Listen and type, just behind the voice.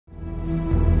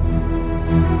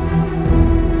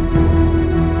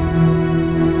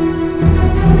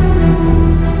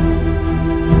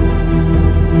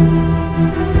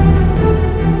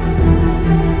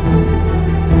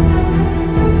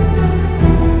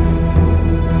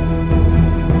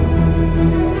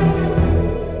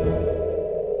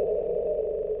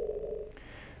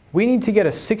We need to get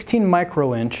a 16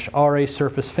 micro-inch RA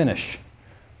surface finish.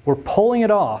 We're pulling it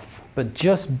off, but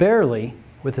just barely,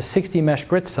 with a 60 mesh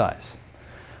grit size.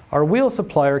 Our wheel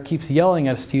supplier keeps yelling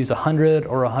at us to use 100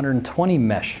 or 120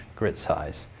 mesh grit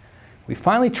size. We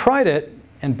finally tried it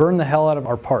and burned the hell out of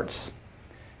our parts.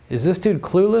 Is this dude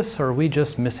clueless, or are we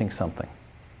just missing something?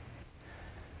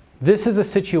 This is a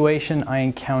situation I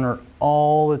encounter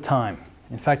all the time.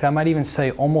 In fact, I might even say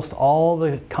almost all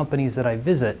the companies that I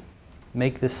visit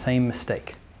make this same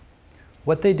mistake.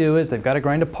 What they do is they've got to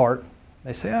grind a part.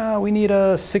 They say, we need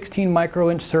a 16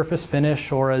 micro-inch surface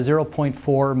finish or a 0.4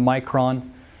 micron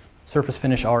surface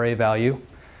finish RA value.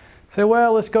 Say,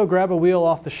 well, let's go grab a wheel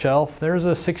off the shelf. There's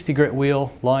a 60 grit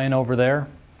wheel lying over there.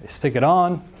 They stick it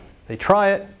on, they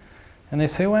try it, and they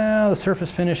say, well, the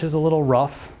surface finish is a little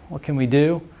rough. What can we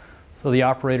do? So the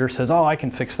operator says, oh, I can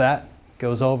fix that.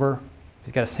 Goes over,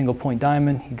 he's got a single point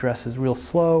diamond, he dresses real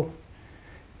slow.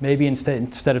 Maybe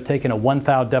instead of taking a 1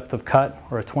 thou depth of cut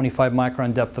or a 25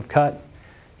 micron depth of cut,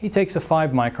 he takes a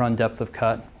 5 micron depth of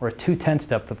cut or a 2/10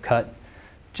 depth of cut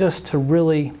just to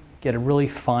really get a really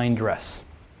fine dress.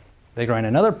 They grind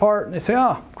another part and they say,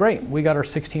 great, we got our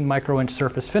 16 micro-inch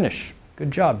surface finish.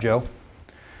 Good job, Joe.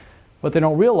 What they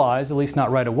don't realize, at least not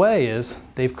right away, is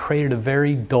they've created a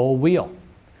very dull wheel.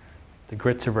 The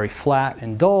grits are very flat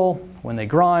and dull. When they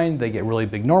grind, they get really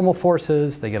big normal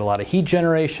forces, they get a lot of heat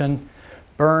generation,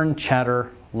 burn, chatter,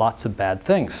 lots of bad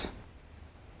things.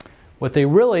 What they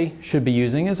really should be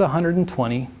using is a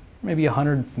 120, maybe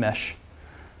 100 mesh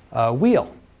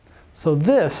wheel. So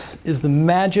this is the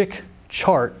magic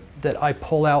chart that I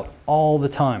pull out all the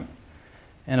time.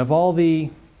 And of all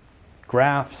the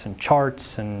graphs and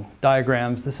charts and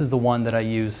diagrams, this is the one that I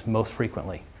use most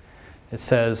frequently. It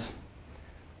says,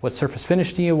 what surface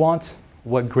finish do you want?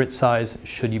 What grit size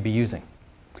should you be using?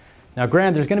 Now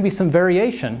granted, there's going to be some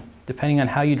variation depending on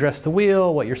how you dress the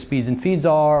wheel, what your speeds and feeds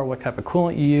are, what type of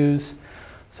coolant you use.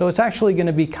 So it's actually going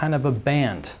to be kind of a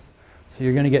band. So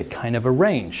you're going to get kind of a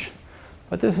range.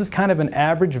 But this is kind of an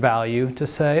average value to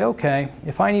say, okay,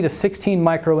 if I need a 16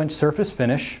 micro-inch surface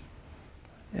finish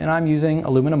and I'm using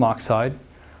aluminum oxide,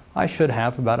 I should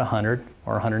have about 100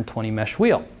 or 120 mesh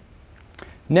wheel.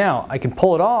 Now, I can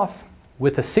pull it off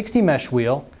with a 60 mesh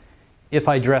wheel if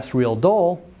I dress real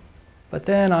dull, but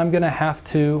then I'm going to have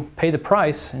to pay the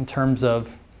price in terms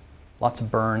of lots of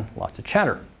burn, lots of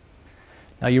chatter.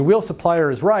 Now your wheel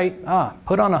supplier is right,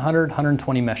 put on a 100,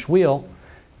 120 mesh wheel,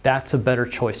 that's a better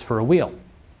choice for a wheel.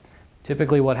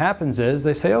 Typically what happens is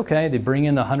they say, okay, they bring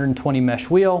in the 120 mesh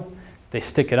wheel, they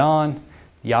stick it on,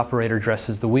 the operator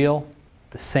dresses the wheel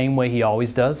the same way he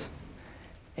always does,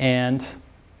 and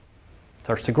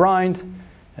starts to grind,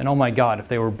 and oh my God, if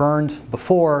they were burned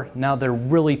before, now they're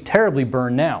really terribly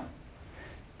burned now.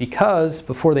 Because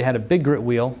before they had a big grit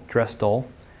wheel, dressed dull,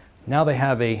 now they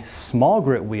have a small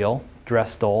grit wheel,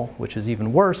 dressed dull, which is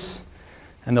even worse,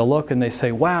 and they'll look and they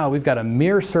say, wow, we've got a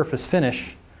mirror surface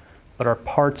finish, but our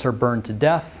parts are burned to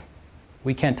death.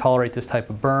 We can't tolerate this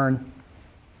type of burn.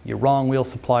 You're wrong, wheel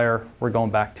supplier. We're going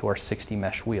back to our 60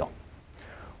 mesh wheel.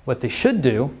 What they should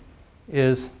do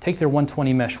is take their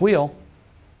 120 mesh wheel,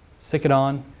 stick it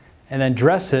on, and then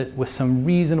dress it with some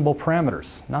reasonable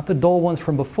parameters. Not the dull ones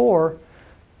from before,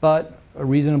 but a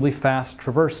reasonably fast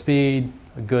traverse speed,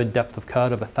 a good depth of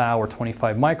cut of 1 thou or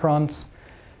 25 microns.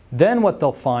 Then what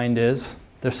they'll find is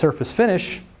their surface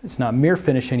finish, it's not mirror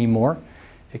finish anymore.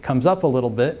 It comes up a little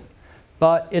bit,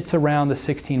 but it's around the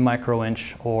 16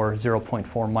 micro-inch or 0.4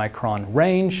 micron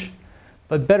range.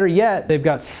 But better yet, they've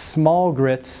got small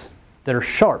grits that are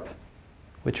sharp,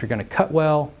 which are going to cut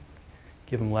well,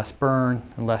 give them less burn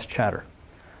and less chatter.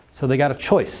 So they got a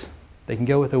choice. They can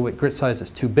go with a grit size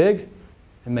that's too big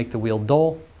and make the wheel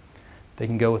dull. They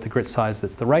can go with the grit size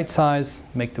that's the right size,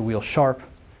 make the wheel sharp.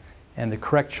 And the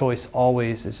correct choice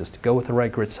always is just to go with the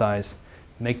right grit size,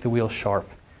 make the wheel sharp,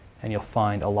 and you'll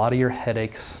find a lot of your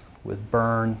headaches with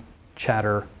burn,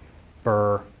 chatter,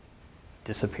 burr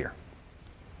disappear.